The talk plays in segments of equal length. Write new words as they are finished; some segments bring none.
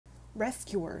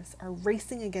Rescuers are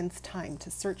racing against time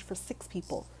to search for 6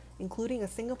 people, including a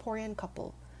Singaporean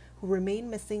couple, who remain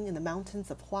missing in the mountains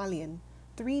of Hualien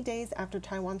 3 days after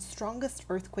Taiwan's strongest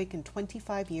earthquake in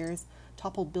 25 years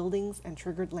toppled buildings and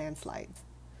triggered landslides.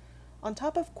 On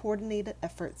top of coordinated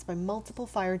efforts by multiple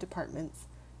fire departments,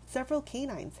 several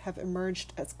canines have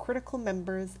emerged as critical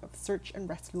members of search and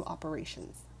rescue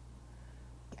operations.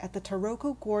 At the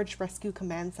Taroko Gorge Rescue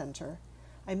Command Center,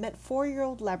 I met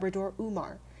 4-year-old Labrador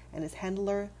Umar and his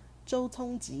handler, Zhou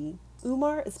Tongji.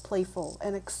 Umar is playful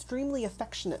and extremely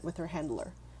affectionate with her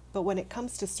handler, but when it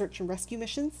comes to search and rescue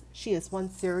missions, she is one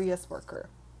serious worker.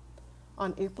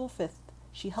 On April 5th,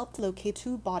 she helped locate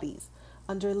 2 bodies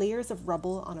under layers of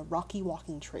rubble on a rocky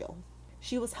walking trail.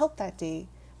 She was helped that day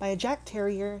by a Jack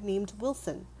Terrier named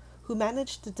Wilson, who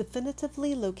managed to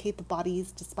definitively locate the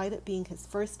bodies despite it being his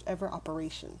first ever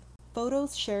operation.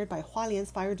 Photos shared by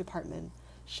Hualien's fire department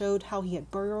showed how he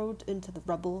had burrowed into the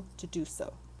rubble to do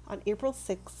so. On April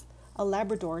 6th, a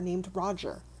Labrador named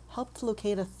Roger helped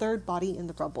locate a 3rd body in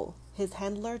the rubble. His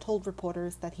handler told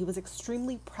reporters that he was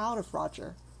extremely proud of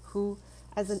Roger, who,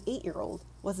 as an 8-year-old,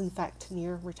 was in fact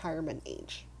near retirement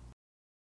age.